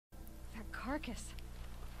carcass.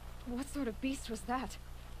 What sort of beast was that?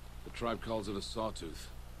 The tribe calls it a sawtooth,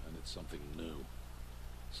 and it's something new.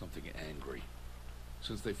 Something angry.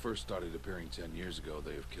 Since they first started appearing 10 years ago,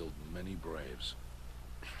 they have killed many braves.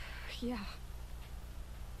 Yeah.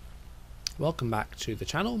 Welcome back to the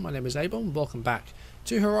channel. My name is Abomb. Welcome back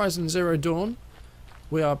to Horizon Zero Dawn.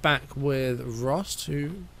 We are back with Rost,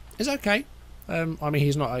 who is okay. I mean,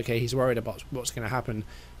 he's not okay. He's worried about what's going to happen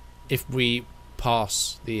if we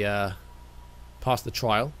pass the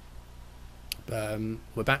trial.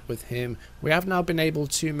 We're back with him. We have now been able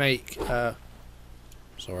to make.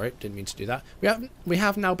 Sorry, didn't mean to do that. We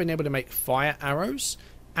have now been able to make fire arrows,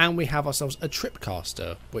 and we have ourselves a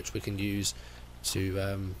tripcaster, which we can use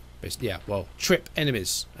to trip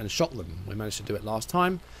enemies and shock them. We managed to do it last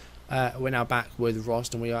time. We're now back with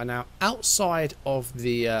Rost, and we are now outside of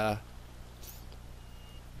the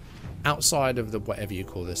whatever you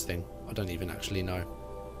call this thing. I don't even actually know.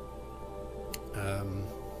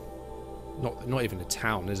 Not even a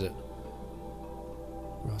town, is it?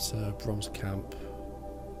 Rata, Bronze Camp,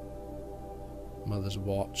 Mother's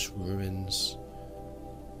Watch, Ruins.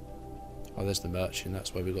 Oh, there's the merchant.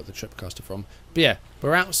 That's where we got the tripcaster from. But yeah,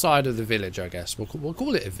 we're outside of the village, I guess. We'll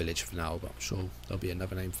call it a village for now, but I'm sure there'll be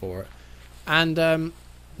another name for it. And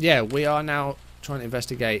yeah, we are now trying to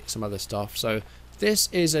investigate some other stuff. So this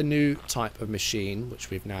is a new type of machine, which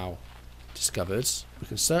we've now discovered. We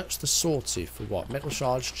can search the sawtooth for what? Metal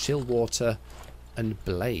shards, chill water, and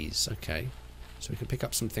blaze. Okay, so we can pick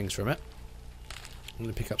up some things from it. I'm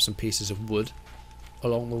going to pick up some pieces of wood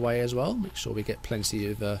along the way as well. Make sure we get plenty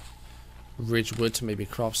of ridge wood to maybe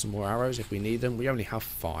craft some more arrows if we need them. We only have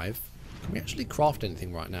 5. Can we actually craft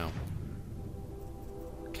anything right now?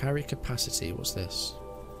 Carry capacity. What's this?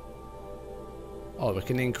 Oh, we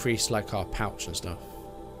can increase like our pouch and stuff.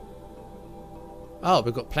 Oh,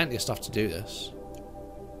 we've got plenty of stuff to do this.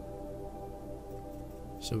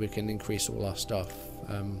 So we can increase all our stuff.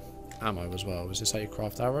 Ammo as well. Is this how you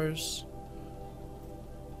craft arrows?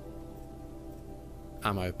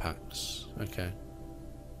 Ammo packs. Okay.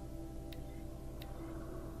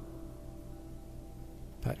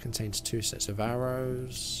 Pack contains 2 sets of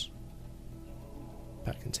arrows.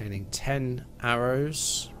 Pack containing 10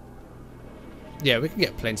 arrows. Yeah, we can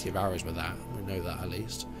get plenty of arrows with that. We know that at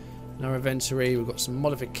least. In our inventory, we've got some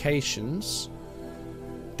modifications.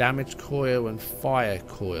 Damage coil and fire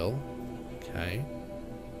coil. Okay.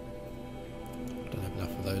 Don't have enough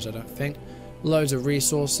of those, I don't think. Loads of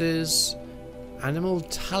resources. Animal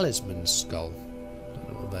talisman skull.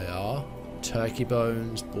 Don't know what they are. Turkey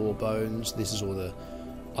bones, boar bones. This is all the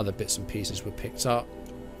other bits and pieces we picked up.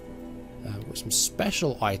 We've got some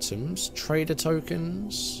special items. Trader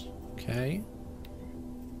tokens. Okay.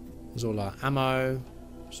 There's all our ammo.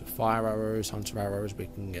 So fire arrows, hunter arrows, we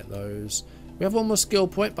can get those. We have one more skill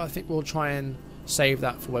point, but I think we'll try and save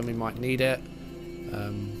that for when we might need it.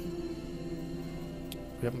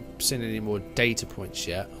 We haven't seen any more data points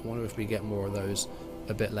yet. I wonder if we get more of those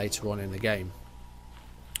a bit later on in the game.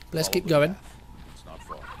 But let's keep going. It's not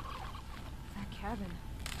far. That cabin.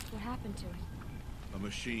 What happened to it? A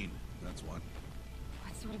machine, that's what.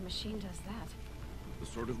 What sort of machine does that? The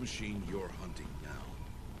sort of machine you're hunting now.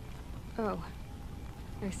 Oh.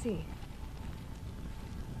 I see.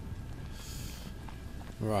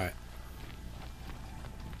 Right.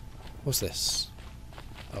 What's this?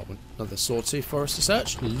 Oh, another sawtooth for us to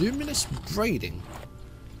search. Luminous braiding.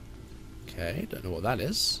 Okay, don't know what that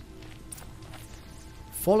is.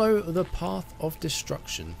 Follow the path of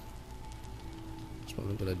destruction. That's what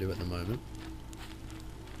we're going to do at the moment.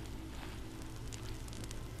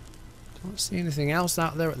 Can't see anything else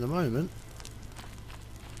out there at the moment.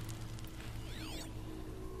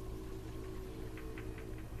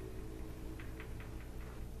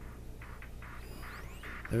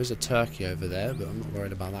 There is a turkey over there, but I'm not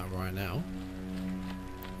worried about that right now.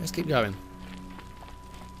 Let's keep going.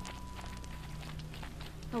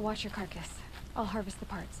 I'll watch your carcass. I'll harvest the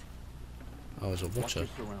parts. Oh, there's a Watch watcher. your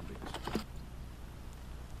surroundings.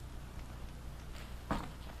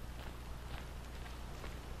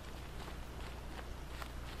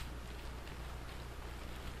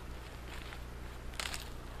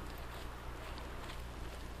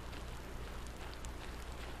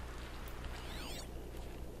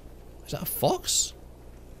 Is that a fox?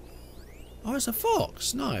 Oh, it's a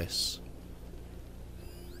fox. Nice.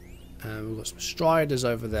 And we've got some striders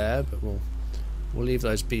over there, but we'll leave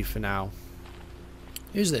those be for now.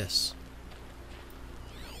 Who's this?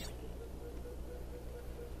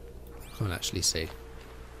 Can't actually see.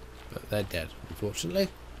 But they're dead, unfortunately.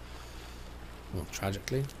 Well,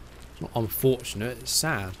 tragically. It's not unfortunate, it's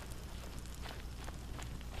sad.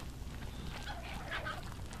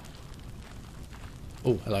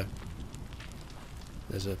 Oh, hello.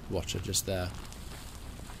 There's a watcher just there.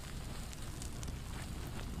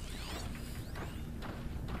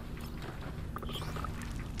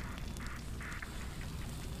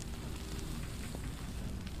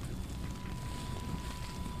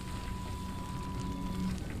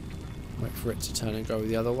 Wait for it to turn and go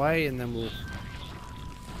the other way, and then we'll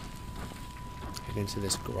get into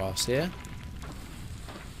this grass here.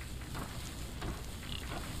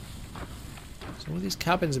 So all these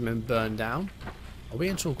cabins have been burned down. Are we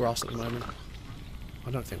in tall grass at the moment?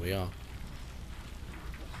 I don't think we are.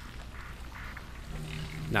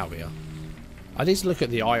 Now we are. I need to look at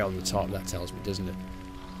the eye on the top, that tells me, doesn't it?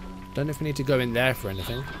 Don't know if we need to go in there for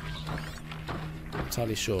anything. Not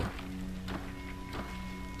entirely sure.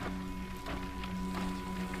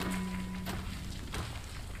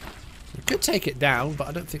 We could take it down, but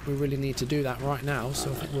I don't think we really need to do that right now, so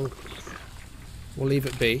I think we'll leave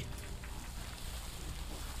it be.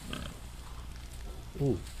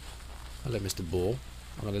 Ooh. Hello, Mr. Boar.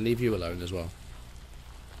 I'm going to leave you alone as well.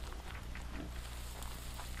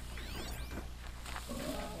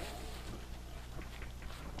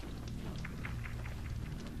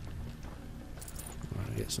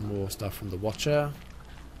 Right, get some more stuff from the Watcher.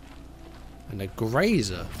 And a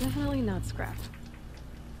grazer. Definitely not scrapped.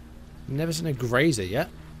 Never seen a grazer yet.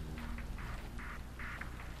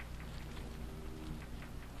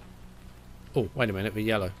 Oh, wait a minute, we're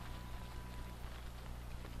yellow.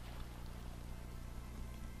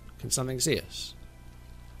 Can something see us?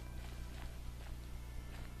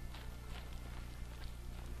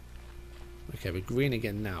 Okay, we're green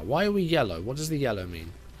again now. Why are we yellow? What does the yellow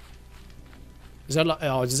mean? Is that like,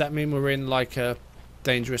 oh, does that mean we're in like a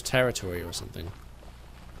dangerous territory or something?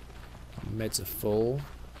 Meds are full.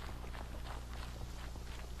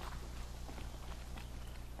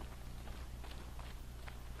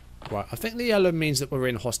 Right, I think the yellow means that we're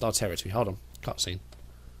in hostile territory. Hold on, cutscene.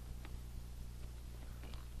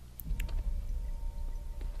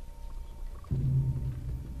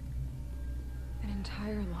 An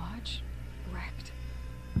entire lodge wrecked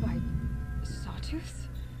by sawtooths?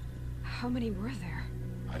 How many were there?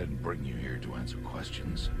 I didn't bring you here to answer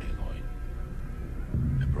questions, Aloy.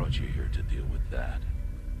 I brought you here to deal with that.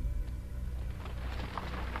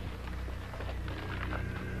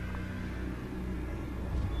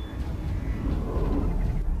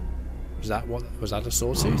 Was that a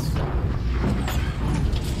sawtooth?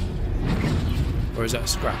 Or is that a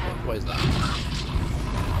scrap? What is that?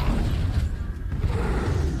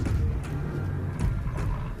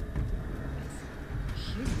 It's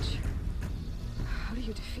huge. How do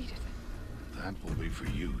you defeat it? That will be for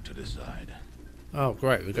you to decide. Oh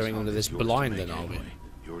great, we're going into this Yours to blind make, then, are we? Aloy.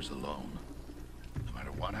 Yours alone. No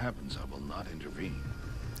matter what happens, I will not intervene.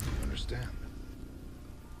 You understand?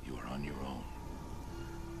 You are on your own.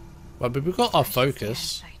 Well, but we've got our I should stay out of focus.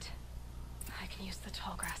 sight. I can use the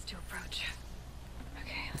tall grass to approach.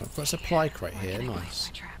 Okay, I've got a supply crate here, Where can I nice. place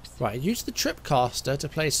my traps? Right, use the tripcaster to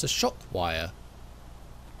place the shock wire.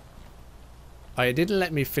 Oh, it didn't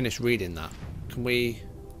let me finish reading that. Can we...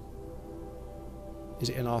 Is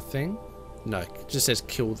it in our thing? No, it just says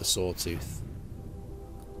kill the sawtooth.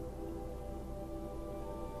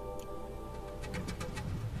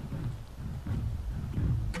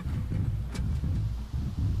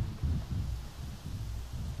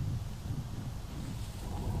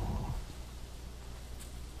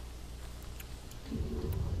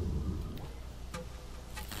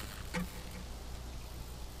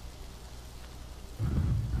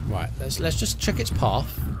 Right, let's just check its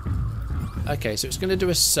path. Okay, so it's going to do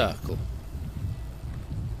a circle.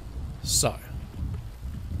 So,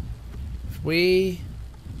 if we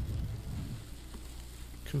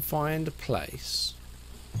can find a place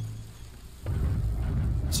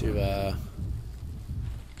to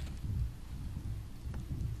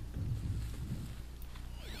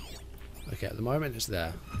okay, at the moment it's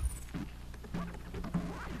there.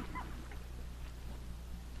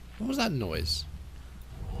 What was that noise?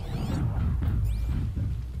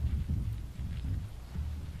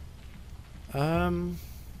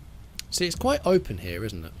 See, it's quite open here,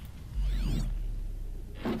 isn't it?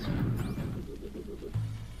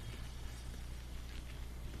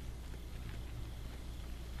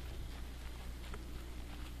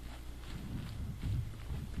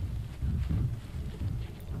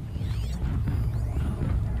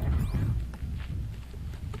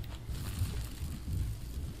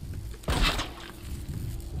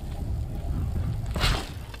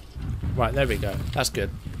 Right, there we go. That's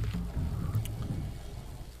good.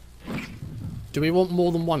 Do we want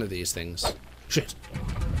more than one of these things? Shit.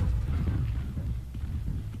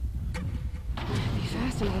 It'd be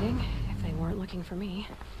fascinating if they weren't looking for me.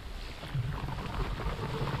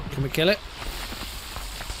 Can we kill it?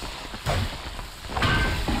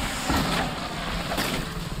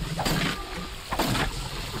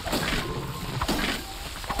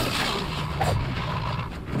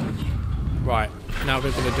 Right, now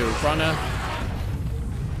we're going to do a runner.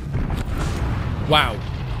 Wow.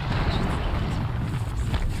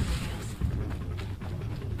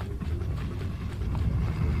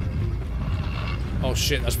 Oh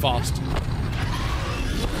shit, that's fast.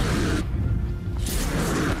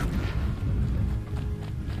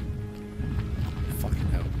 Fucking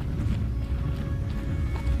hell.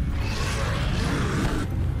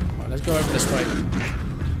 Right, let's go over this way.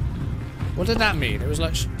 What did that mean? It was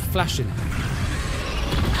like flashing.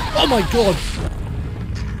 Oh my god!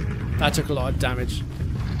 That took a lot of damage.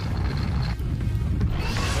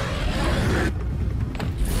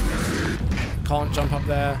 Can't jump up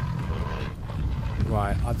there.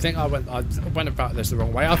 Right, I think I went about this the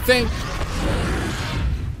wrong way. I think.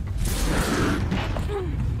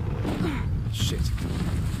 Shit.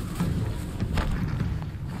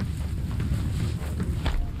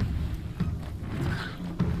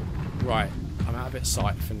 Right, I'm out of its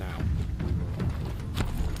sight for now.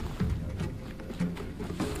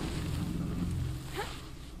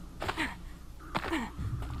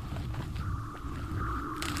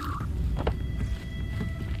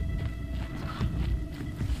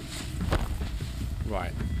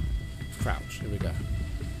 Right. Crouch. Here we go.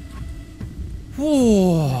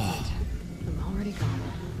 Whoa. I'm already gone.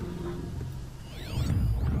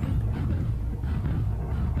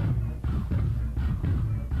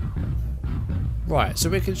 Right, so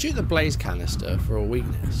we can shoot the blaze canister for a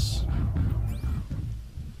weakness.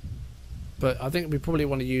 But I think we probably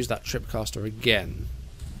want to use that tripcaster again.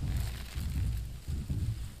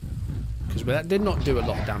 Because that did not do a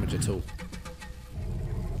lot of damage at all.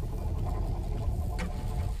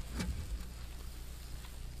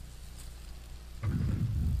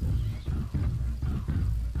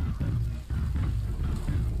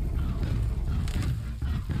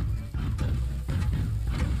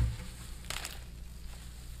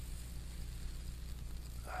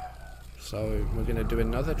 So we're going to do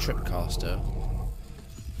another tripcaster.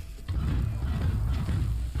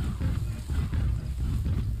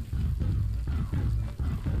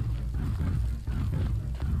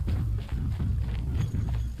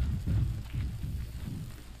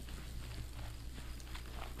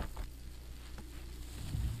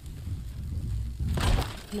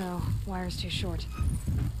 No, wire's too short.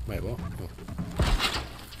 Wait, what? Oh.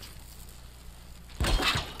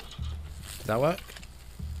 Did that work?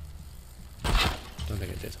 Don't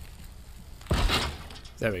think it did.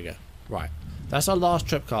 There we go. Right. That's our last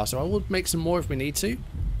tripcaster. I will make some more if we need to.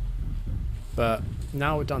 But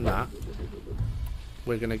now we've done that,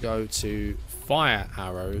 we're going to go to fire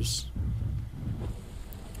arrows.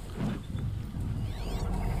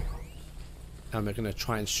 And we're going to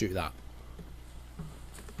try and shoot that.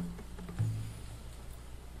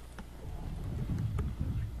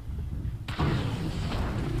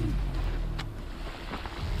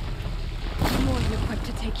 More than equipped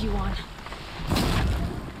to take you on.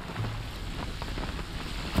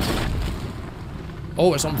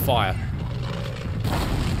 Oh, it's on fire.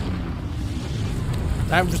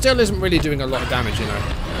 That still isn't really doing a lot of damage, you know.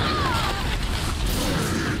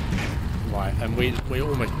 Right, and we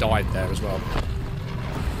almost died there as well.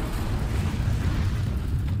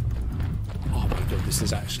 Oh my god, this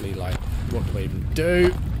is actually like, what do I even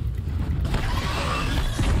do?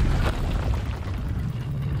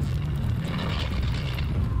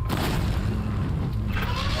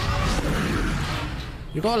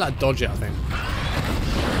 You gotta like dodge it, I think.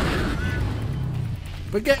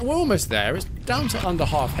 We're almost there. It's down to under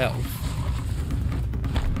half health.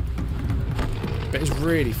 But it's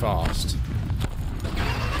really fast.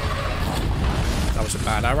 That was a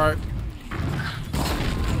bad arrow.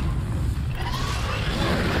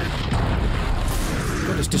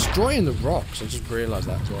 God, it's destroying the rocks. I just realised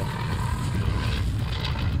that as well.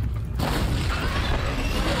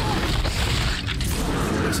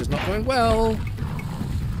 This is not going well.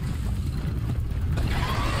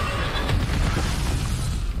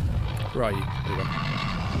 Where are you? There you go.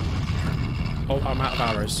 Oh, I'm out of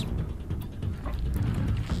arrows.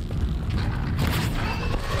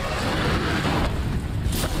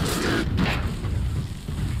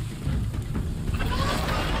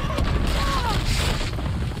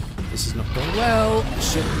 This is not going well.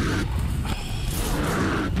 Shit.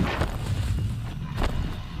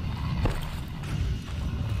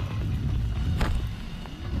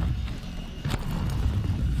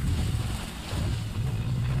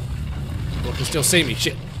 You can still see me,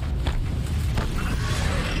 shit.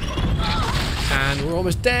 And we're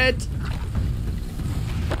almost dead.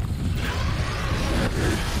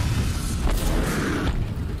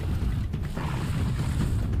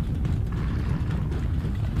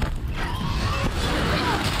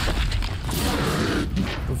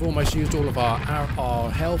 We've almost used all of our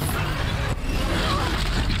health.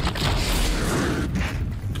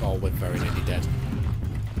 Oh, we're very nearly dead.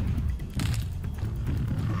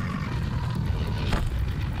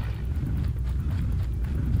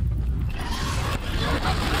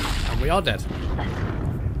 And we are dead.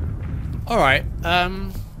 Alright,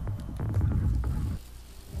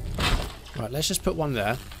 right, let's just put one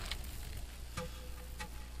there.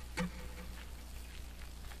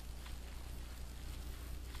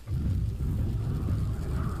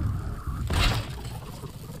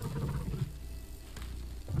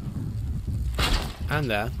 And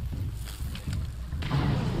there.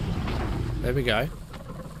 There we go.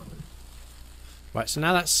 Right, so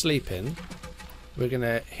now that's sleeping. We're going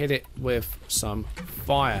to hit it with some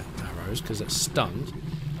fire arrows because it's stunned.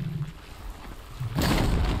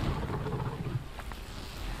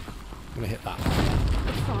 I'm going to hit that.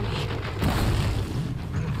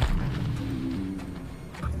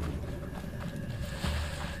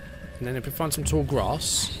 And then if we find some tall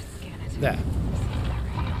grass, there.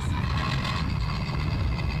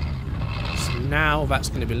 So now that's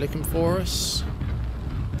going to be looking for us.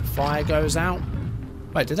 The fire goes out.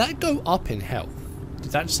 Wait, did that go up in health?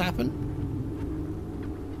 Did that just happen?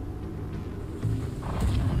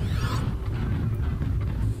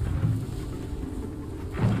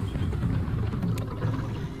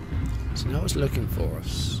 So now it's looking for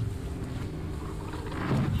us.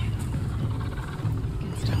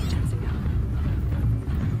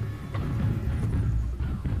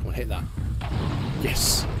 Come on, hit that.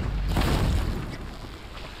 Yes.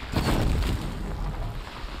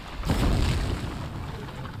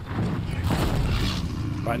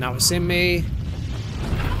 Right, now it's in me.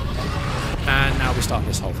 And now we start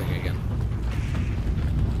this whole thing again.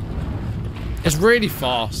 It's really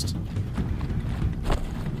fast.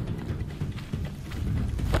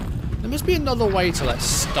 There must be another way to, like,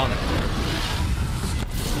 stun it.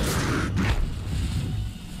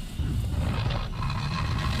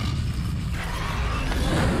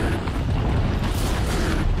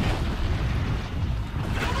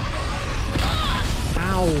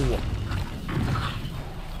 Ow.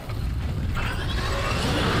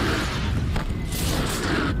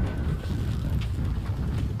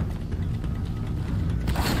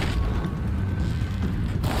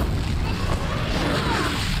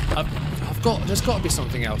 There's got to be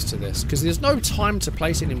something else to this, because there's no time to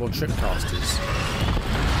place any more tripcasters.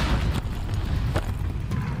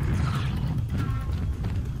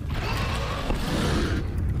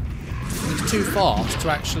 It's too fast to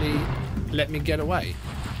actually let me get away.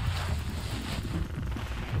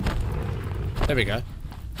 There we go.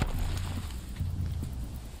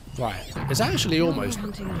 Right, it's actually almost...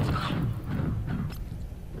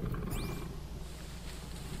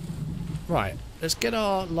 Right, let's get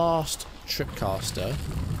our last tripcaster.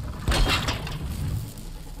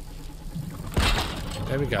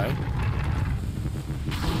 There we go.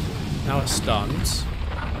 Now it's stunned.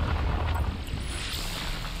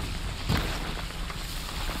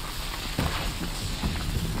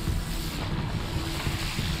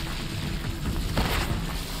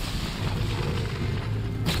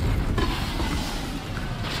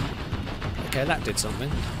 Okay, that did something.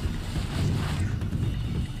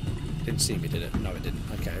 Didn't see me, did it? No, it didn't.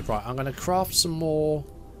 Okay, right. I'm going to craft some more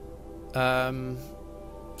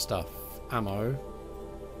stuff. Ammo.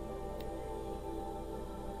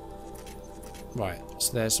 Right.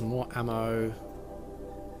 So there's some more ammo.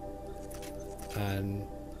 And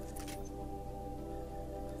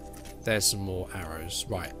there's some more arrows.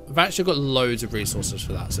 Right. I've actually got loads of resources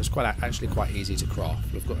for that, so it's actually quite easy to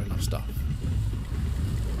craft. We've got enough stuff.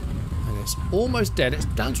 And it's almost dead. It's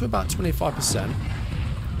down to about 25%.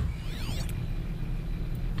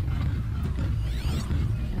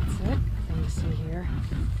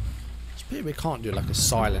 We can't do like a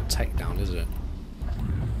silent takedown, is it?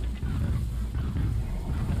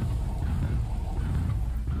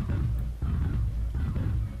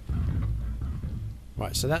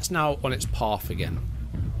 Right, so that's now on its path again.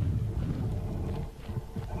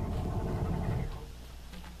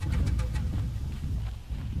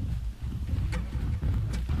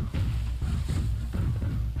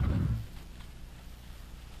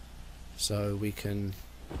 So we can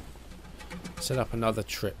set up another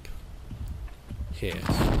trip. Here.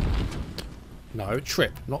 No,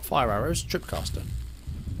 trip, not fire arrows, tripcaster.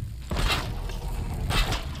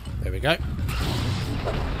 There we go.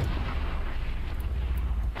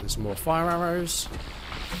 There's more fire arrows.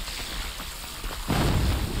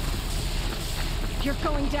 You're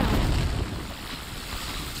going down.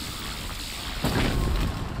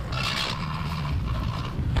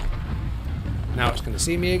 Now it's going to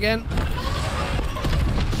see me again.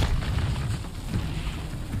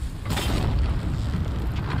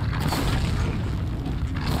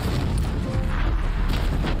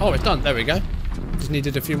 Oh, it's done. There we go. Just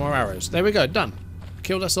needed a few more arrows. There we go. Done.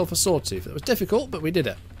 Killed ourselves a sawtooth. It was difficult, but we did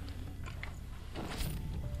it.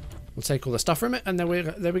 We'll take all the stuff from it, and there we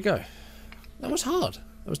go. That was hard.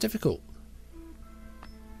 That was difficult.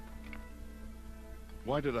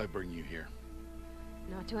 Why did I bring you here?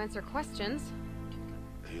 Not to answer questions.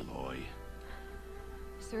 Aloy.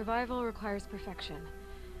 Survival requires perfection.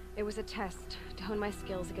 It was a test to hone my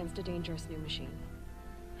skills against a dangerous new machine.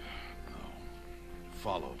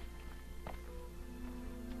 Follow.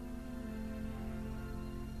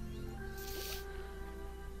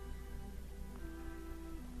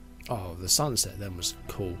 Oh, the sunset then was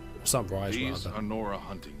cool. Sunrise, These rather. are Nora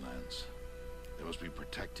hunting lands. They must be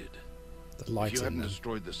protected. The light If you in hadn't them.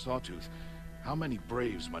 destroyed the Sawtooth, how many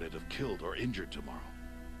Braves might it have killed or injured tomorrow?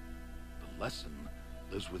 The lesson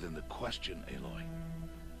lives within the question, Aloy.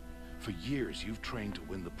 For years, you've trained to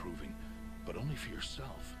win the proving, but only for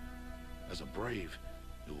yourself. As a Brave,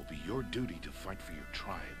 it will be your duty to fight for your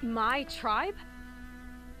tribe. My tribe?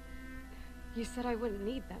 You said I wouldn't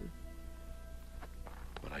need them.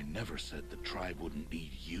 But I never said the tribe wouldn't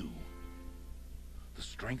need you. The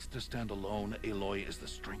strength to stand alone, Aloy, is the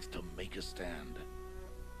strength to make a stand.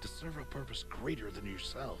 To serve a purpose greater than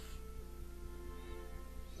yourself.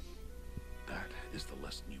 That is the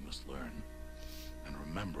lesson you must learn. And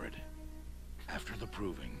remember it after the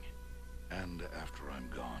proving and after I'm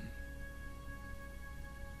gone.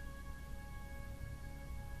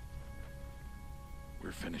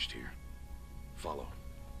 We're finished here. Follow.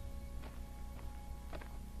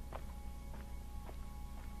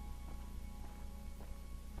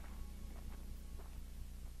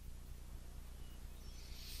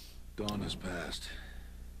 Dawn has passed.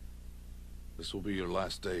 This will be your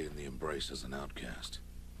last day in the Embrace as an outcast.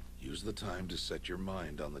 Use the time to set your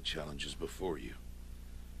mind on the challenges before you.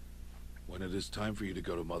 When it is time for you to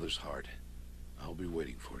go to Mother's Heart, I'll be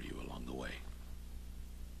waiting for you along the way.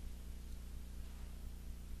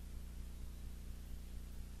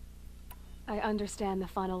 I understand the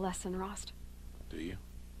final lesson, Rost. Do you?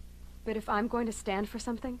 But if I'm going to stand for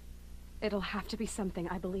something, it'll have to be something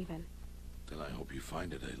I believe in. Then I hope you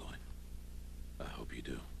find it, Aloy. I hope you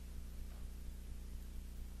do.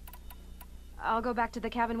 I'll go back to the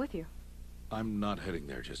cabin with you. I'm not heading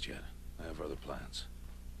there just yet. I have other plans.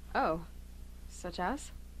 Oh, such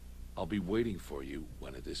as? I'll be waiting for you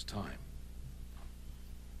when it is time.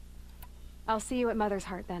 I'll see you at Mother's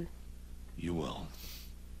Heart then. You will.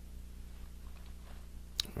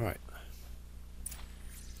 Right.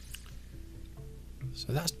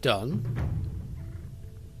 So that's done.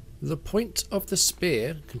 The point of the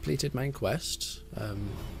spear, completed main quest.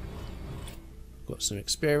 Got some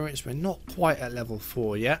experience. We're not quite at level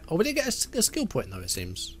 4 yet. Oh, we did get a skill point though, it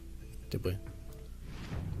seems. Did we?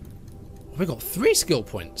 Oh, we got 3 skill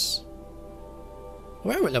points.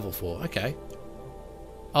 We're at level 4. Okay.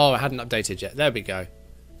 Oh, I hadn't updated yet. There we go.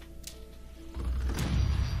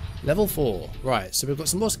 Level 4. Right, so we've got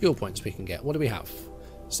some more skill points we can get. What do we have?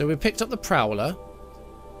 So we picked up the Prowler.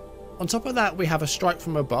 On top of that, we have a strike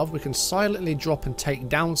from above. We can silently drop and take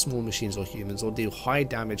down small machines or humans, or deal high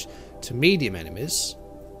damage to medium enemies.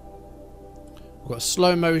 We've got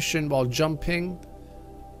slow motion while jumping.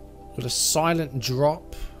 We've got a silent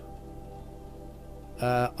drop.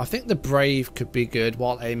 I think the Brave could be good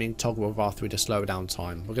while aiming toggle with R3 to slow down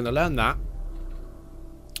time. We're going to learn that.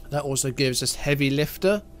 That also gives us heavy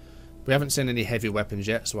lifter. We haven't seen any heavy weapons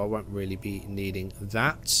yet, so I won't really be needing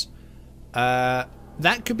that.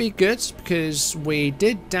 That could be good because we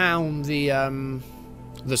did down the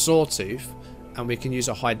Sawtooth, and we can use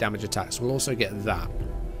a high damage attack, so we'll also get that.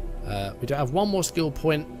 We don't have one more skill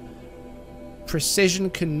point. Precision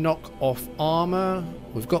can knock off armor.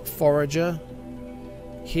 We've got Forager.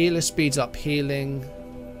 Healer speeds up healing.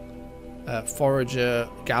 Forager,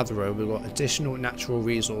 Gatherer. We've got additional natural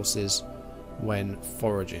resources when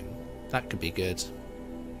foraging. That could be good.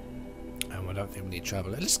 And I don't think we need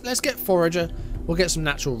Traveler. Let's get Forager. We'll get some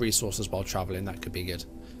natural resources while traveling. That could be good.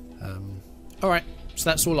 Alright, so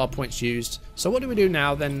that's all our points used. So what do we do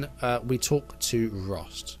now then? We talk to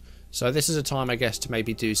Rost. So this is a time, I guess, to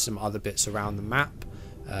maybe do some other bits around the map.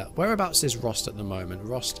 Whereabouts is Rost at the moment?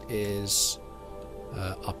 Rost is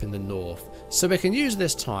up in the north. So we can use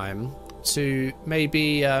this time to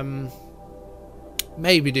maybe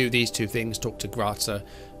do these 2 things. Talk to Grata,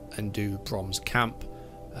 and do Brom's camp.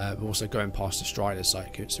 We're also going past the Strider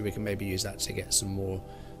site, so we can maybe use that to get some more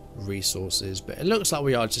resources. But it looks like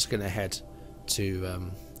we are just going to head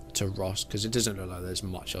to Rost, because it doesn't look like there's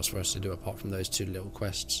much else for us to do apart from those 2 little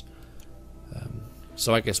quests.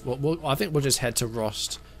 So I guess I think we'll just head to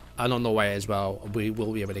Rost, and on the way as well we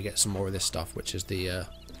will be able to get some more of this stuff, which is the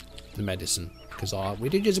medicine, because we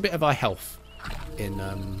did use a bit of our health in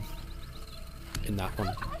that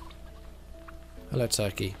one. Hello,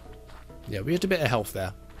 turkey. Yeah, we used a bit of health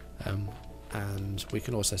there, and we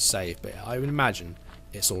can also save, but I would imagine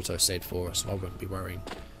it's auto saved for us, so I won't be worrying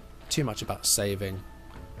too much about saving.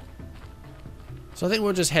 So I think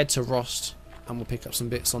we'll just head to Rost, and we'll pick up some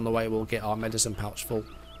bits on the way. We'll get our medicine pouch full.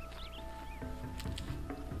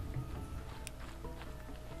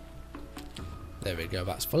 There we go,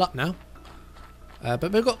 that's full up now.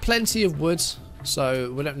 But we've got plenty of wood,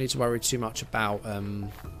 so we don't need to worry too much about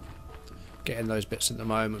getting those bits at the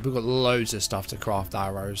moment. We've got loads of stuff to craft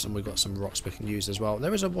arrows, and we've got some rocks we can use as well.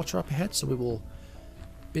 There is a watcher up ahead, so we will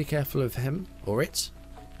be careful of him, or it.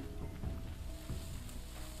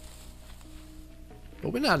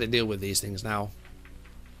 But we know how to deal with these things now.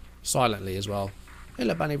 Silently as well.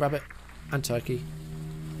 Hello, bunny rabbit and turkey.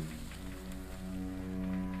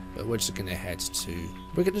 But we're just gonna head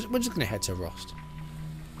to Rost.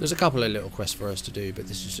 There's a couple of little quests for us to do, but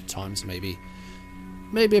this is at times maybe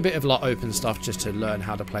a bit of like open stuff just to learn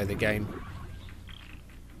how to play the game.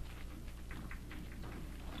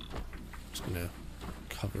 Just gonna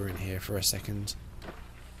cover in here for a second.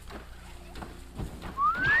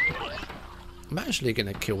 I'm actually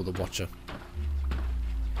gonna kill the watcher.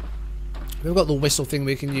 We've got the whistle thing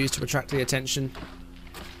we can use to attract the attention.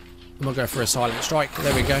 And we'll go for a silent strike.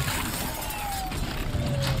 There we go.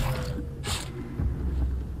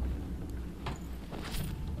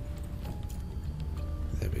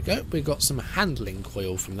 There we go. We got some handling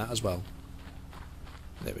coil from that as well.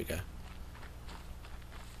 There we go.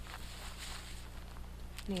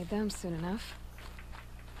 Need them soon enough.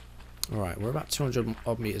 Alright, we're about 200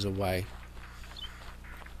 odd meters away.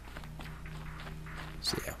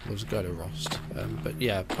 So yeah, we'll just go to Rost. But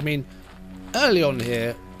yeah, I mean, early on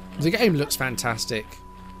here, the game looks fantastic.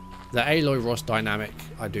 The Aloy Rost dynamic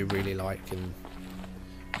I do really like, and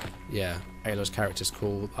yeah, Aloy's character's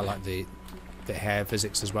cool. I like the hair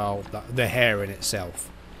physics as well. The hair in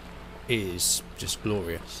itself is just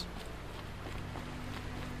glorious.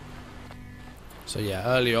 So yeah,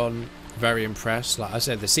 early on, very impressed. Like I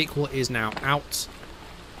said, the sequel is now out,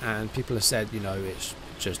 and people have said, you know, it's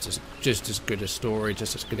just as good a story,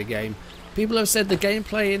 just as good a game. People have said the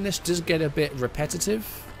gameplay in this does get a bit repetitive,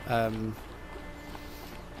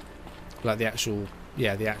 like the actual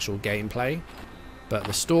gameplay, but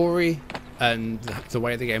the story and the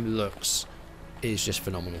way the game looks is just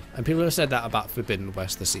phenomenal. And people have said that about Forbidden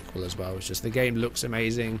West, the sequel, as well. It's just the game looks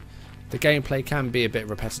amazing. The gameplay can be a bit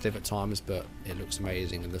repetitive at times, but it looks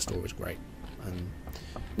amazing and the story's great. And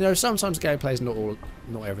you know, sometimes gameplay is not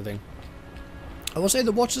everything. I will say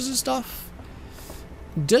the watchers and stuff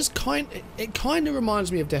it kind of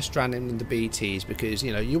reminds me of Death Stranding and the BTs, because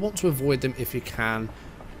you know, you want to avoid them if you can,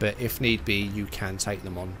 but if need be you can take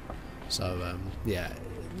them on. So yeah,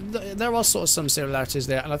 there are sort of some similarities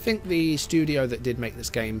there, and I think the studio that did make this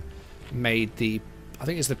game made I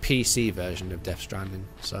think it's the PC version of Death Stranding.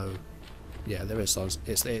 So yeah, there is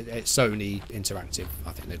it's Sony Interactive,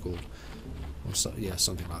 I think they're called, or so, yeah,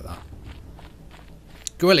 something like that.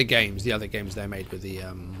 Guerrilla Games, the other games they made with the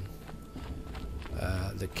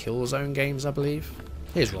Killzone games, I believe.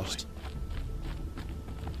 Here's Rost.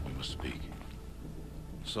 We must speak.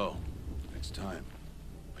 So, it's time.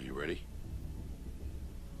 Are you ready?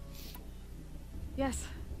 Yes,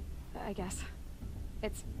 I guess.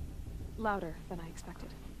 It's louder than I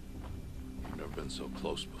expected. You've never been so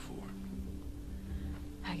close before.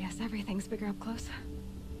 I guess everything's bigger up close.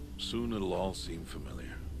 Soon it'll all seem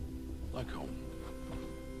familiar. Like home.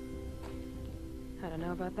 I don't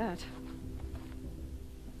know about that.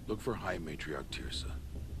 Look for High Matriarch Tirsa.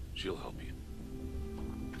 She'll help you.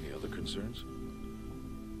 Any other concerns?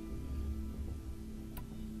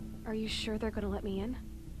 Are you sure they're gonna let me in?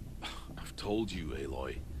 I've told you,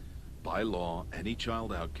 Aloy. By law, any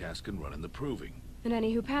child outcast can run in the proving. And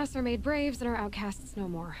any who pass are made braves and are outcasts no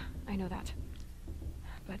more. I know that.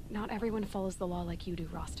 But not everyone follows the law like you do,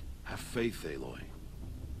 Rost. Have faith, Aloy.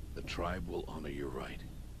 The tribe will honor your right.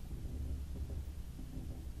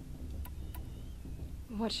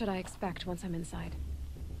 What should I expect once I'm inside?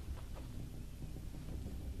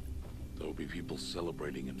 There will be people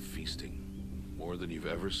celebrating and feasting. More than you've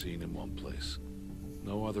ever seen in one place.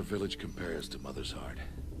 No other village compares to Mother's Heart.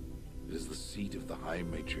 It is the seat of the High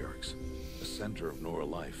Matriarchs. the center of Nora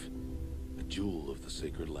life, a jewel of the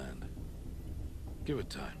sacred land. Give it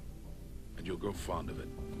time, and you'll grow fond of it,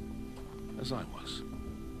 as I was,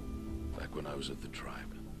 back when I was at the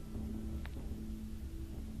tribe.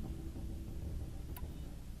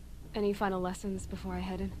 Any final lessons before I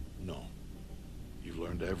head in? No. You've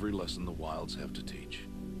learned every lesson the wilds have to teach.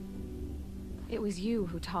 It was you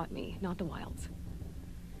who taught me, not the wilds.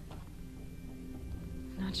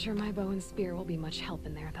 Not sure my bow and spear will be much help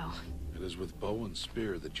in there, though. It is with bow and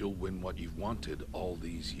spear that you'll win what you've wanted all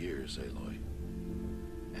these years, Aloy.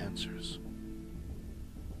 Answers.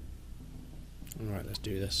 Alright, let's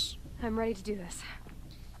do this. I'm ready to do this.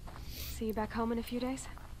 See you back home in a few days?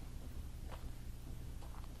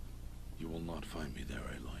 You will not find me there,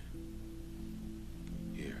 Aloy.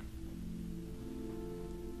 Here.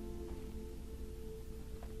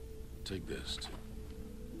 Take this, too.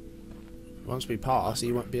 Once we pass,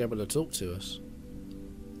 he won't be able to talk to us.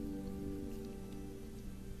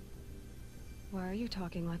 Why are you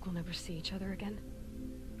talking like we'll never see each other again?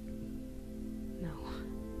 No.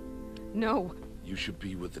 No! You should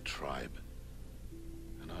be with the tribe.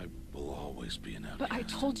 And I will always be an outcast. But I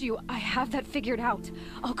told you, I have that figured out.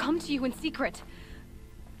 I'll come to you in secret.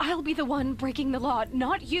 I'll be the one breaking the law,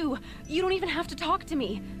 not you. You don't even have to talk to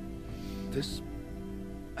me. This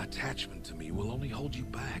attachment to me will only hold you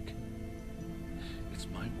back. It's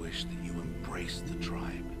my wish that you embrace the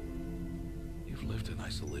tribe. You've lived in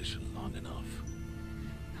isolation long enough.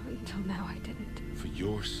 Until now, I didn't. For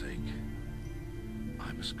your sake,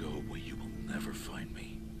 I must go where you will never find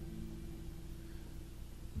me.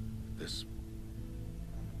 This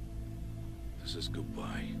is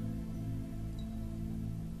goodbye.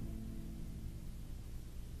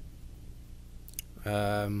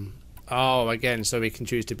 Oh, again, so we can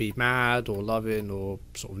choose to be mad or loving or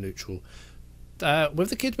sort of neutral. With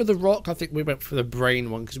the kid with the rock, I think we went for the brain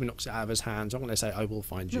one because we knocked it out of his hands. I'm going to say I will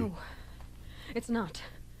find you. No, it's not.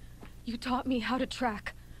 You taught me how to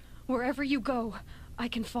track. Wherever you go, I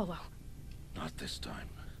can follow. Not this time.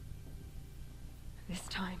 This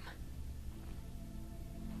time.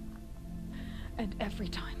 And every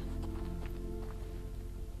time.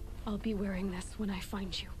 I'll be wearing this when I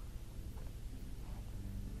find you.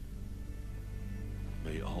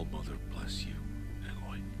 May All Mother bless you,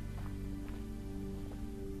 Aloy.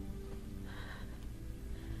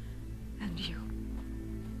 And you.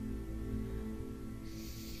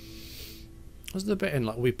 What's the bit in,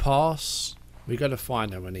 like, we pass, we go to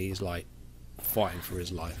find him and he's, like, fighting for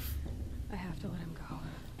his life. I have to let him go.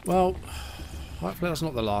 Well, hopefully that's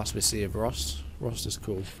not the last we see of Rost. Rost is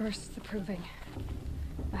cool. First, the proving.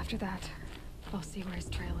 After that, I'll see where his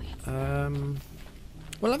trail leads.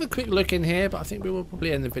 We'll have a quick look in here, but I think we will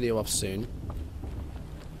probably end the video off soon.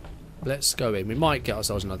 Let's go in. We might get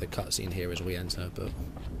ourselves another cutscene here as we enter, but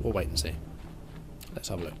we'll wait and see. Let's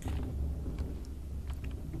have a look.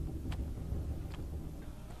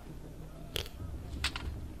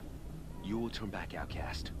 You will turn back,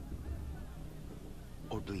 outcast.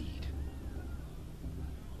 Or bleed.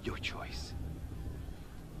 Your choice.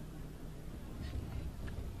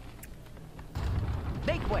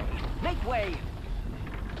 Make way! Make way!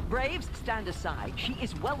 Braves, stand aside. She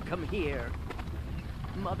is welcome here.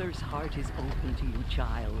 Mother's heart is open to you,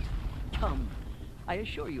 child. Come. I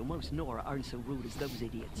assure you, most Nora aren't so rude as those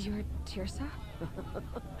idiots. You're Tirsa?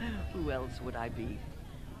 Who else would I be?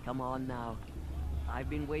 Come on now. I've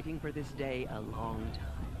been waiting for this day a long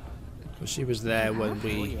time. So she was there when Oh,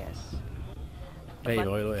 we yes. made But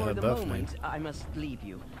her for the birth name. moment, I must leave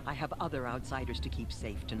you. I have other outsiders to keep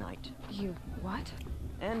safe tonight. You what?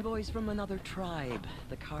 Envoys from another tribe,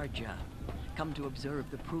 the Karja. Come to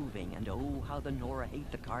observe the proving, and oh, how the Nora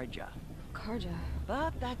hate the Karja. Karja.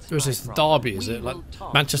 But that's So is my this the problem. derby, is We it? Like will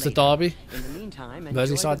talk Manchester later. derby? In the meantime, enjoy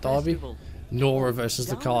Merseyside the derby? festival. Nora versus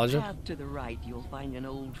the Down the Karja? path to the right, you'll find an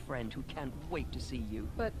old friend who can't wait to see you.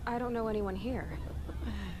 But I don't know anyone here.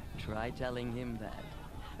 Try telling him that.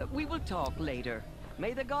 We will talk later.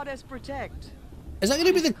 May the goddess protect. Is that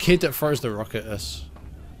going to be the kid that throws the rock at us?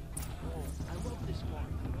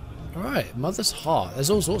 Alright, Mother's Heart. There's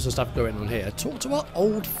all sorts of stuff going on here. Talk to our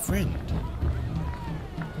old friend.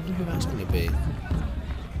 I wonder who that's going to be.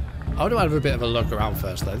 I want to have a bit of a look around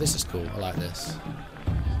first, though. This is cool. I like this.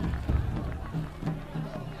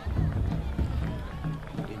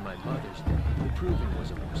 In my mother's day, the proving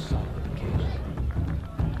was a more solemn occasion.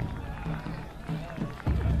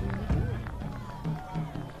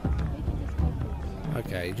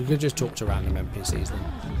 Okay, you could just talk to random NPCs then.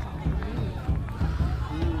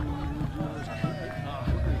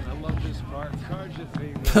 I love this part. Karja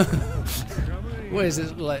thing. What is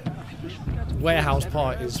it, like warehouse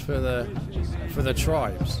parties for the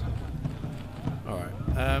tribes?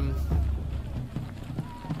 Okay,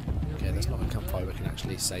 there's not a campfire we can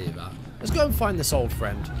actually save at. Let's go and find this old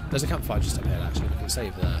friend. There's a campfire just up here, actually. We can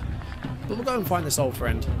save there. But we'll go and find this old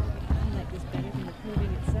friend. I like this better than the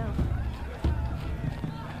proving itself.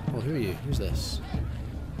 Oh, who are you? Who's this?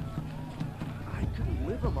 I couldn't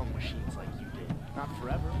live among machines like you did. Not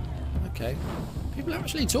forever. Okay. People are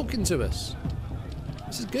actually talking to us.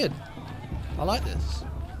 This is good. I like this.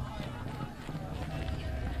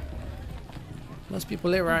 Most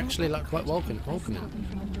people here are actually like quite welcoming.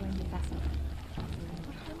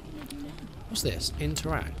 What's this?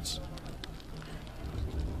 Interact.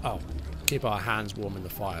 Oh, keep our hands warm in the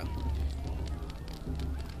fire.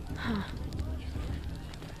 Huh.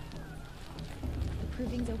 The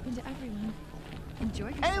proving's open to everyone. Enjoy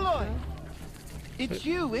yourself. Aloy! girl. It's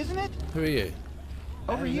you, isn't it? Who are you?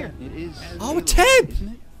 Over here. It is. Oh, Aloy, Teb! Isn't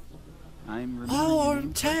it? I'm remembering Oh, your I'm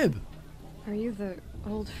name. Teb. Are you the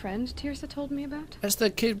old friend Tirsa told me about? That's the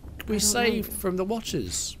kid we don't saved know. from the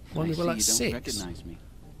Watchers when I we were see like you 6. don't recognize me.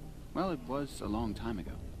 Well, it was a long time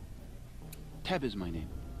ago. Teb is my name.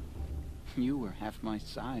 You were half my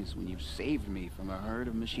size when you saved me from a herd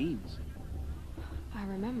of machines. I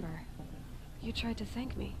remember. You tried to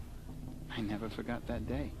thank me. I never forgot that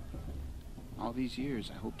day. All these years,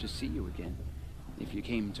 I hope to see you again, if you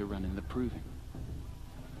came to run in the proving.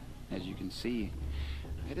 As you can see,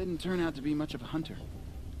 I didn't turn out to be much of a hunter.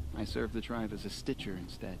 I served the tribe as a stitcher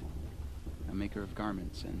instead, a maker of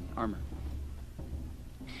garments and armor.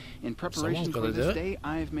 In preparation Someone's for gotta do this it. day,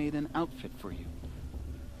 I've made an outfit for you.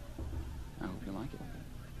 I hope you like it.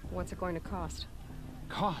 What's it going to cost?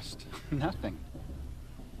 Cost? Nothing.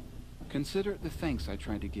 Consider it the thanks I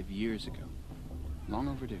tried to give years ago. Long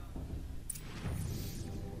overdue.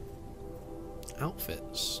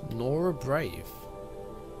 Outfits. Nora Brave.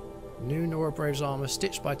 New Nora Brave's armor,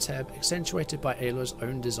 stitched by Teb, accentuated by Aloy's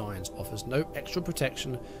own designs, offers no extra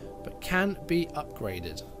protection, but can be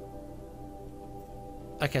upgraded.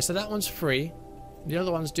 Okay, so that one's free. The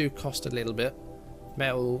other ones do cost a little bit.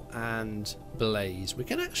 Metal and Blaze. We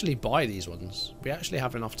can actually buy these ones. We actually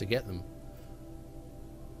have enough to get them.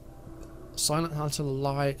 Silent Hunter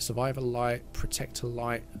Light, Survivor Light, Protector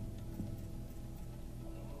Light.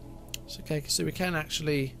 It's okay, so we can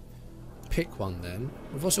actually pick one then.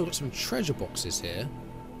 We've also got some treasure boxes here.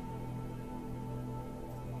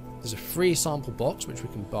 There's a free sample box which we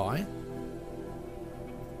can buy.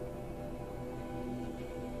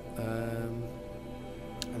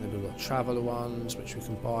 And then we've got traveller ones which we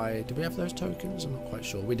can buy. Do we have those tokens? I'm not quite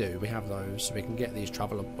sure. We do. We have those. So we can get these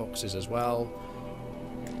traveller boxes as well.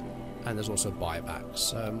 And there's also buybacks.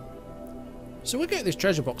 So we'll get these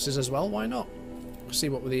treasure boxes as well. Why not? See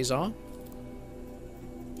what these are.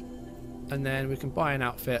 And then we can buy an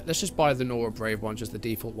outfit. Let's just buy the Nora Brave one, just the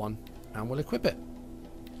default one. And we'll equip it.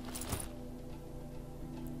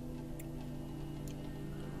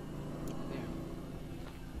 There.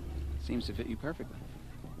 Seems to fit you perfectly.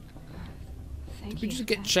 Thank We you. just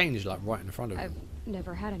get changed like right in front of I've him.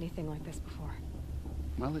 never had anything like this before.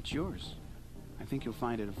 Well, it's yours. I think you'll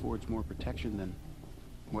find it affords more protection than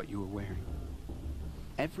what you were wearing.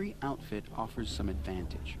 Every outfit offers some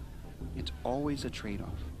advantage. It's always a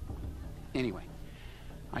trade-off. Anyway,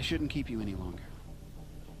 I shouldn't keep you any longer.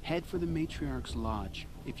 Head for the Matriarch's Lodge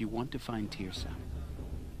if you want to find Tirsa.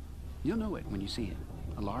 You'll know it when you see it.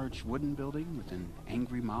 A large wooden building with an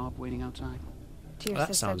angry mob waiting outside. Tirsa That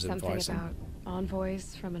said sounds something inviting. about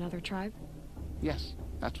envoys from another tribe. Yes,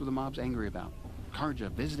 that's what the mob's angry about.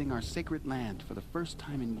 Karja visiting our sacred land for the first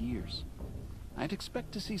time in years. I'd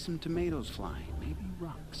expect to see some tomatoes fly, maybe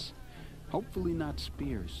rocks. Hopefully not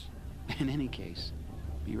spears. In any case,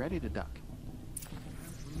 be ready to duck.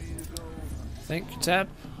 Thank you, Tab.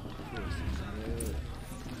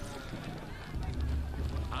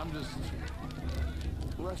 I'm just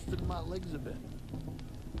resting my legs a bit.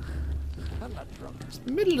 I'm not drunk. It's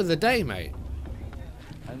the middle of the day, mate.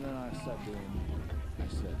 And then I sat there and I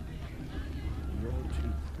said, "You're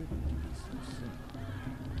too pretty to be so simple."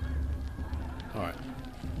 Alright.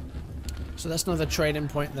 So that's another trading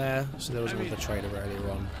point there. So there was another trader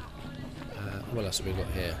earlier on. What else have we got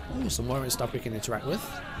here? Oh, some more stuff we can interact with.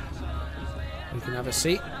 We can have a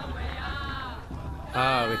seat.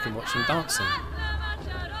 Ah, we can watch some dancing.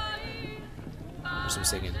 Or some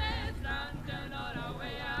singing.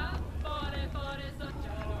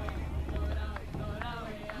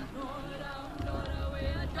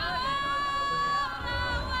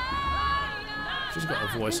 She's got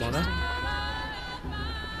a voice on her.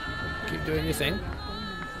 Keep doing your thing.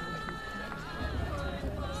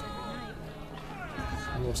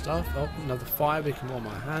 More stuff. Oh, another fire we can warm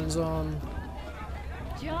our hands on.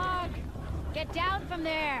 Jog! Get down from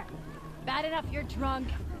there! Bad enough you're drunk.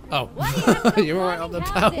 Oh, Why do you have no you're right on the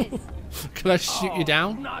houses? bell. Can I shoot you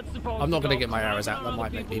down? I'm not gonna get my arrows out, that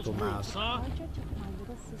might make people mad.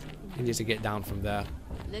 You need to get down from there.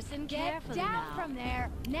 Listen Get carefully down now. from there,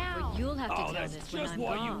 now! But you'll have to Oh, tell that's this when just I'm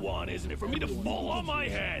what you gone. want, isn't it? For me to fall on my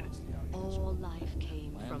head. All life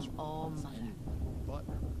came from All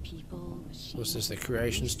Mother. People, machines. Was this the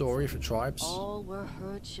creation story for tribes? All were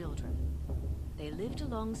her children. They lived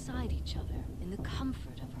alongside each other in the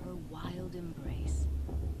comfort of her wild embrace.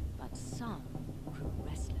 But some grew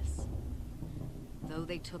restless. Though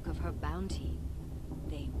they took of her bounty,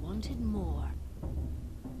 they wanted more.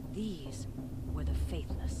 These were the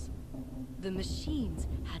faithless. The machines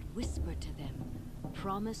had whispered to them,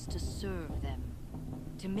 promised to serve them,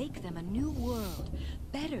 to make them a new world,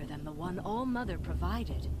 better than the one All Mother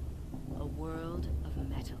provided. A world of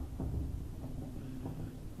metal.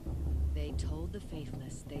 They told the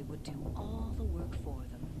faithless they would do all the work for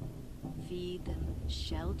them. Feed them,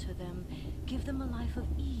 shelter them, give them a life of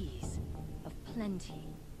ease, of plenty.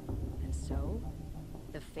 And so,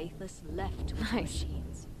 the faithless left with the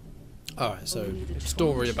machines. Alright, so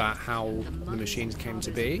story about how the machines came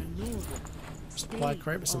to be. Supply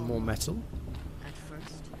crate with some more metal.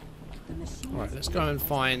 Alright, let's go and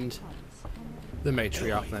find the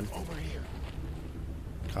matriarch then.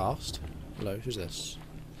 Cast. Hello, who's this?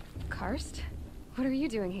 Karst? What are you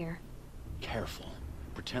doing here? Careful.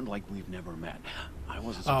 Pretend like we've never met. I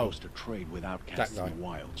wasn't supposed to trade with outcasts in the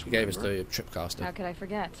wilds. He gave us the tripcaster. How could I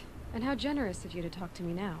forget? And how generous of you to talk to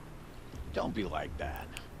me now. Don't be like that.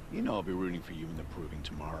 You know I'll be rooting for you in the proving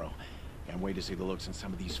tomorrow. Can't wait to see the looks on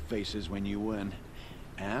some of these faces when you win.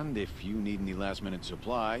 And if you need any last-minute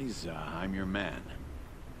supplies, I'm your man.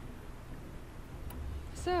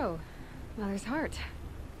 So, Mother's Heart.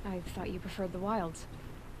 I thought you preferred the wilds.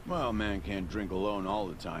 Well, man can't drink alone all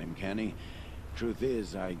the time, can he? Truth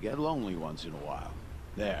is, I get lonely once in a while.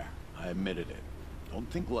 There, I admitted it. Don't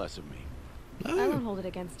think less of me. I won't hold it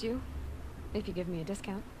against you, if you give me a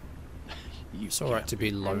discount. It's alright to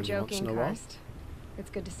be lonely I'm joking, once in a while. Karst. It's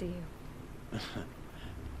good to see you.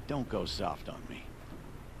 Don't go soft on me.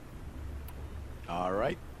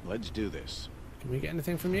 Alright, let's do this. Can we get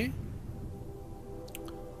anything from you?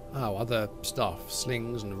 Oh, other stuff.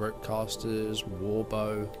 Slings and rope casters,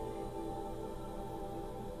 warbow.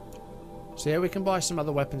 So yeah, we can buy some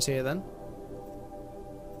other weapons here then.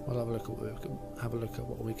 We'll have a look at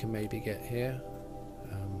what we can maybe get here.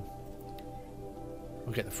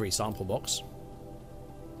 We'll get the free sample box.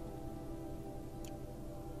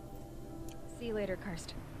 See you later,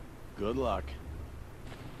 Karst. Good luck.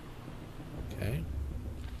 Okay.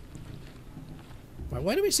 Right,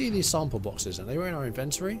 where do we see these sample boxes? Are they in our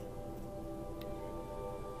inventory?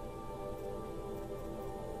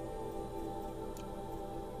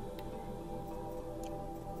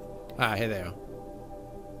 Ah, here they are.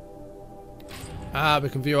 Ah, we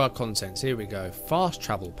can view our contents. Here we go. Fast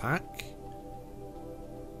travel pack.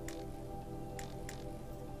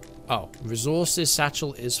 Oh, resources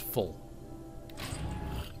satchel is full.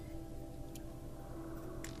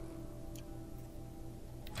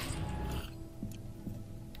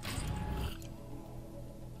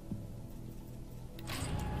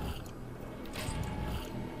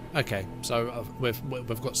 Okay, so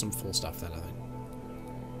we've got some full stuff then, I think.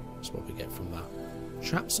 That's what we get from that.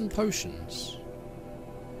 Traps and potions.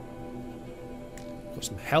 Got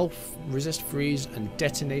some health, resist freeze, and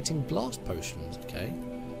detonating blast potions. Okay.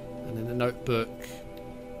 And in the notebook,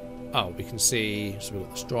 oh, we can see. So we've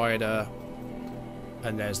got the Strider,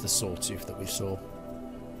 and there's the Sawtooth that we saw.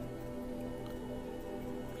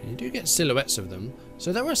 And you do get silhouettes of them.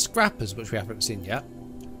 So there are scrappers which we haven't seen yet.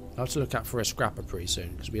 I'll have to look out for a scrapper pretty soon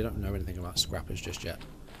because we don't know anything about scrappers just yet.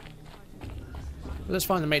 But let's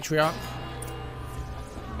find the matriarch.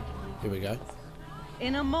 Here we go.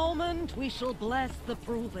 In a moment, we shall bless the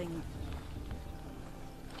proving.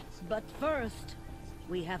 But first,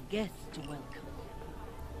 we have guests to welcome.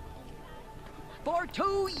 For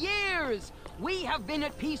 2 years, we have been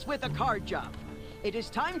at peace with Akarja. It is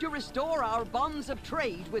time to restore our bonds of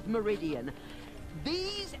trade with Meridian.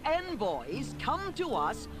 These envoys come to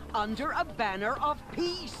us under a banner of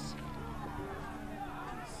peace.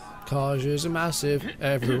 Karjas are massive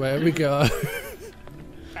everywhere we go.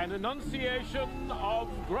 An enunciation of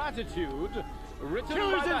gratitude written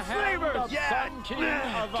Killers by the and hand slavers! of Sun King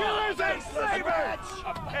of Killers and slavers!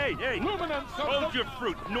 Hey, hold your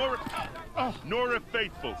fruit. Nora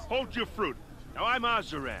Faithful, hold your fruit. Now, I'm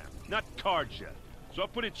Azaram, not Karja, so I'll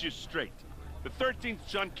put it to you straight. The 13th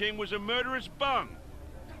Sun King was a murderous bung.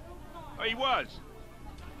 Oh, he was.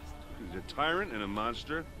 He was a tyrant and a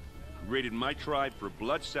monster. He raided my tribe for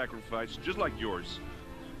blood sacrifice, just like yours.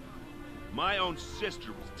 My own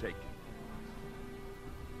sister was taken.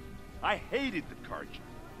 I hated the Carja.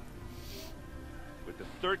 But the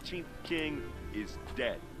 13th king is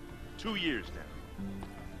dead. 2 years now.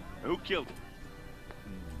 And who killed him?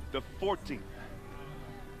 The 14th.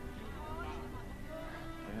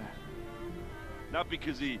 Not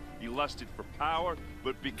because he lusted for power,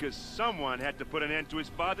 but because someone had to put an end to his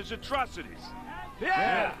father's atrocities.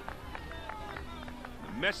 Yeah!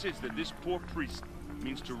 The message that this poor priest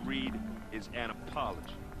means to read is an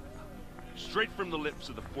apology. Straight from the lips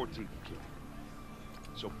of the 14th king.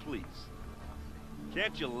 So please,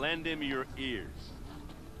 can't you lend him your ears?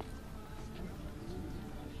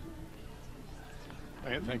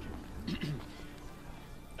 Thank you.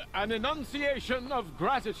 An enunciation of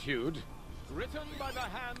gratitude, written by the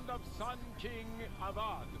hand of Sun King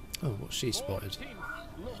Avad. Oh, what she spotted. 14th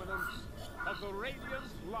luminance of the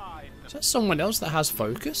Radiant Line. Is that someone else that has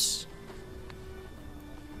focus?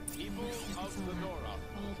 People of the Nora.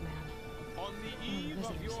 Old man. On the eve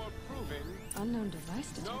of your proving, Unknown device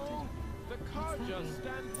detected. no, the Carja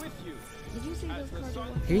stand with you. Did you see those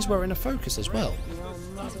Carja? He's wearing a focus as well. He's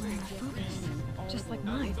wearing a focus. Just like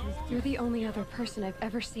mine. You're the only other person I've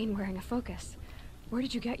ever seen wearing a focus. Where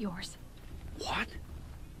did you get yours? What?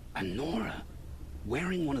 A Nora?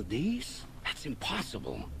 Wearing one of these? That's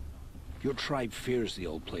impossible. Your tribe fears the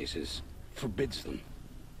old places. Forbids them.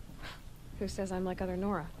 Who says I'm like other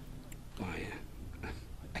Nora? Why,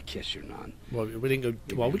 I guess you're not. Well, we didn't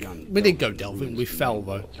go. Well, we did go delving. We fell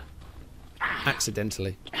though,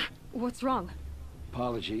 accidentally. What's wrong?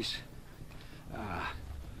 Apologies.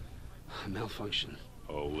 Malfunction.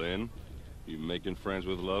 Oh, Lynn, you making friends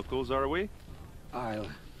with locals, are we? I'll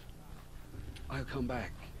come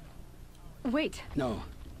back. Wait. No,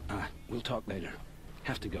 we'll talk later.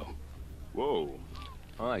 Have to go. Whoa.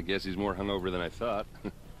 Oh, I guess he's more hungover than I thought.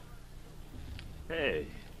 Hey,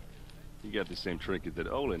 you got the same trinket that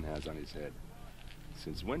Olin has on his head.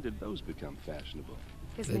 Since when did those become fashionable?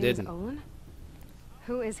 His name's Olin?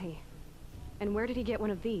 Who is he? And where did he get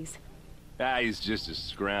one of these? He's just a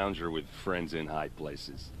scrounger with friends in high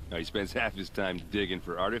places. Now, he spends half his time digging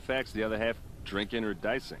for artifacts, the other half drinking or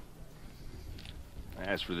dicing.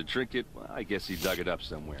 As for the trinket, well, I guess he dug it up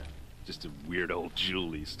somewhere. Just a weird old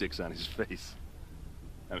jewel he sticks on his face.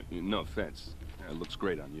 I mean, no offense. It looks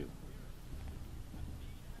great on you.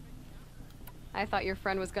 I thought your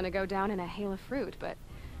friend was gonna go down in a hail of fruit, but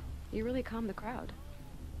you really calmed the crowd.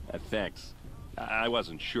 Thanks. I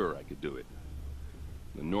wasn't sure I could do it.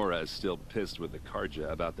 The Nora is still pissed with the Carja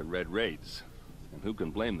about the Red Raids. And who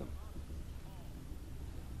can blame them?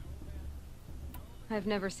 I've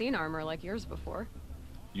never seen armor like yours before.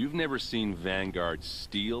 You've never seen Vanguard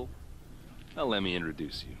steel? Well, let me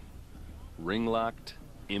introduce you. Ring-locked,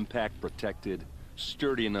 impact-protected,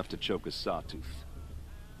 sturdy enough to choke a sawtooth.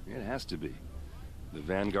 It has to be. The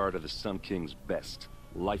Vanguard of the Sun King's best.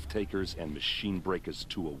 Life-takers and machine-breakers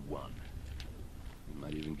to a one. You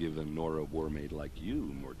might even give a Nora warmaid like you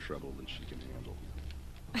more trouble than she can handle.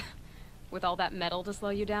 With all that metal to slow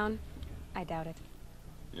you down? I doubt it.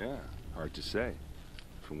 Yeah, hard to say.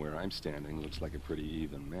 From where I'm standing, looks like a pretty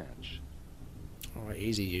even match. Alright,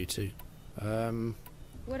 easy you two.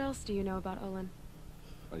 What else do you know about Olin?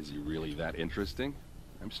 Is he really that interesting?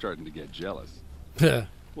 I'm starting to get jealous.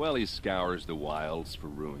 Well, he scours the wilds for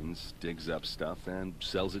ruins, digs up stuff, and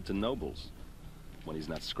sells it to nobles. When he's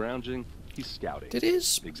not scrounging, he's scouting. Did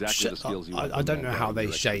his exactly the skills you I don't know how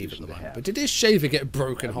they shave at the moment, but did his shaver get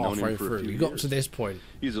broken halfway through? We got to this point.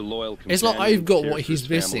 He's a loyal companion. It's like I've got what he's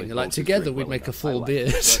missing. Like together we'd make a full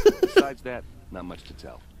beard. Besides that, not much to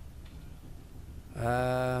tell.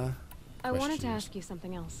 I wanted to ask you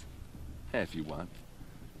something else. If you want.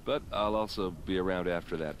 But I'll also be around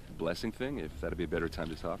after that blessing thing, if that'd be a better time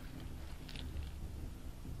to talk.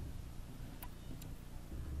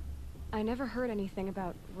 I never heard anything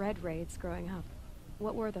about Red Raids growing up.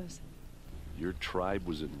 What were those? Your tribe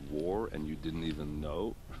was at war and you didn't even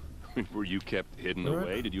know? Were you kept hidden We're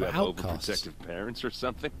away? Did you have outcasts. overprotective parents or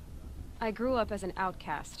something? I grew up as an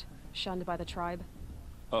outcast, shunned by the tribe.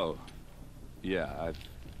 Oh. Yeah, I've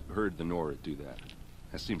heard the Nora do that.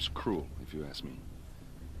 That seems cruel, if you ask me.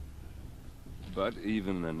 But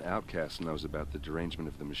even an outcast knows about the derangement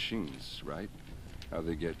of the machines, right? How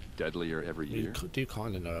they get deadlier every year. You do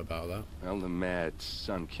kind of know about that. Well, the mad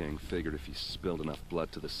Sun King figured if he spilled enough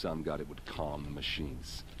blood to the Sun God, it would calm the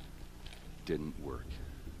machines. Didn't work.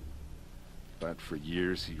 But for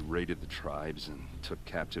years, he raided the tribes and took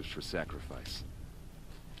captives for sacrifice.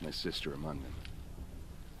 My sister among them.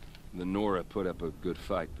 The Nora put up a good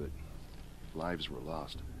fight, but lives were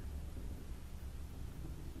lost.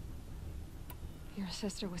 Your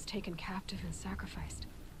sister was taken captive and sacrificed.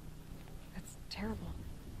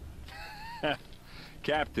 terrible.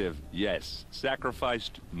 Captive, yes.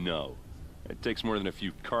 Sacrificed, no. It takes more than a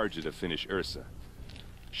few Carja to finish Ursa.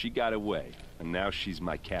 She got away, and now she's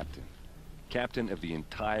my captain. Captain of the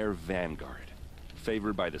entire Vanguard.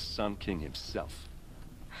 Favored by the Sun King himself.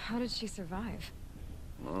 How did she survive?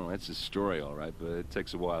 Oh, that's a story, all right, but it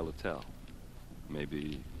takes a while to tell.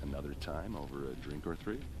 Maybe another time over a drink or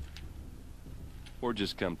three? Or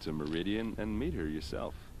just come to Meridian and meet her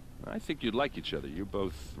yourself. I think you'd like each other. You're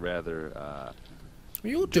both rather,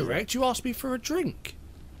 You're direct. You asked me for a drink.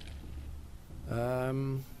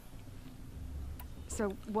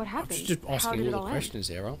 So what happened? I'm just asking all the questions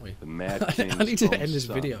here, aren't we? The Mad King's I need to own end this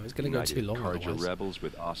son video. It's going to go too long Carja otherwise. rebels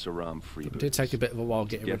with Oseram freebooters. It did take a bit of a while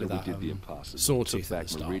getting rid of that we did the impossible. sawtooth Took at back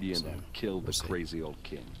the start. Meridian So and killed the crazy old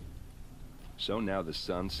king. So now the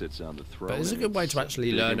sun sits on the throne. But it's a good way to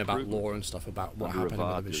actually big learn about improvement. lore and stuff about what Under happened with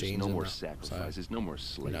the Avad, machines. There's no and more that. sacrifices, So, no more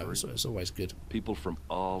slavery. you know, it's always good. People from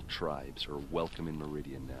all tribes are welcome in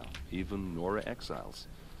Meridian now, even Nora exiles.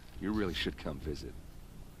 You really should come visit.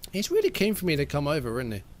 He's really keen for me to come over,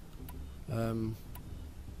 isn't he?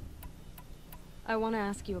 I want to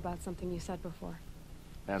ask you about something you said before.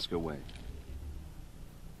 Ask away.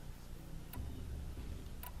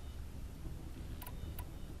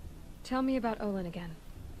 Tell me about Olin again.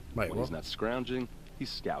 Wait, when what? he's not scrounging, he's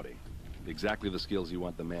scouting. Exactly the skills you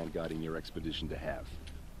want the man guiding your expedition to have.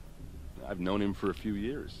 I've known him for a few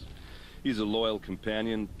years. He's a loyal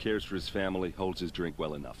companion, cares for his family, holds his drink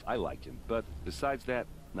well enough. I like him, but besides that,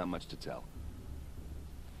 not much to tell.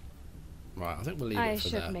 Right, I think we'll leave I it for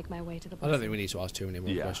should that. make my way to the I don't think we need to ask too many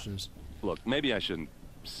more questions. Look, maybe I shouldn't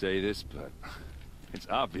say this, but it's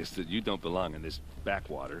obvious that you don't belong in this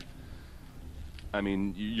backwater. I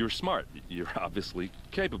mean, you're smart. You're obviously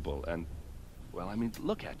capable, and, well, I mean,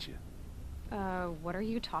 look at you. What are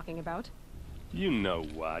you talking about? You know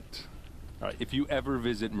what. All right, if you ever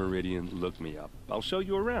visit Meridian, look me up. I'll show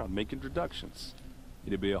you around, make introductions.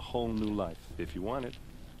 It'll be a whole new life, if you want it.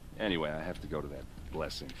 Anyway, I have to go to that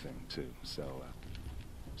blessing thing, too, so,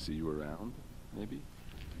 see you around, maybe?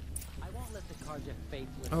 I won't let the Carja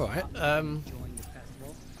faithless Alright, join the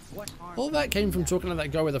festival. What harm all that came from talking to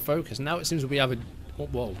that guy with a focus. Now it seems we have a,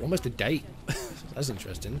 well, almost a date. That's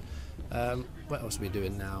interesting. What else are we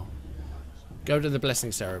doing now? Go to the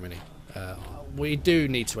blessing ceremony. We do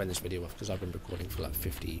need to end this video off because I've been recording for like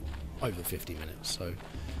over 50 minutes. So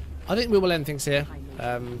I think we will end things here.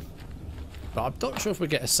 But I'm not sure if we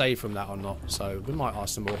get a save from that or not. So we might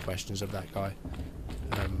ask some more questions of that guy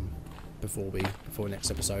before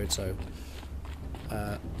next episode. So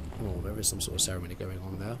there is some sort of ceremony going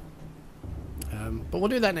on there. But we'll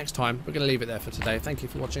do that next time. We're going to leave it there for today. Thank you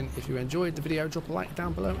for watching. If you enjoyed the video, drop a like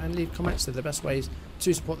down below and leave comments. They're the best ways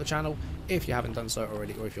to support the channel. If you haven't done so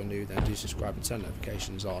already, or if you're new, then do subscribe and turn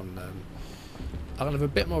notifications on. I'm going to have a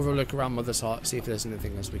bit more of a look around Mother's Heart, see if there's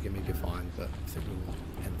anything else we can maybe find. But I think we'll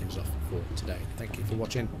end things off for today. Thank you for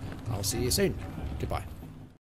watching. I'll see you soon. Goodbye.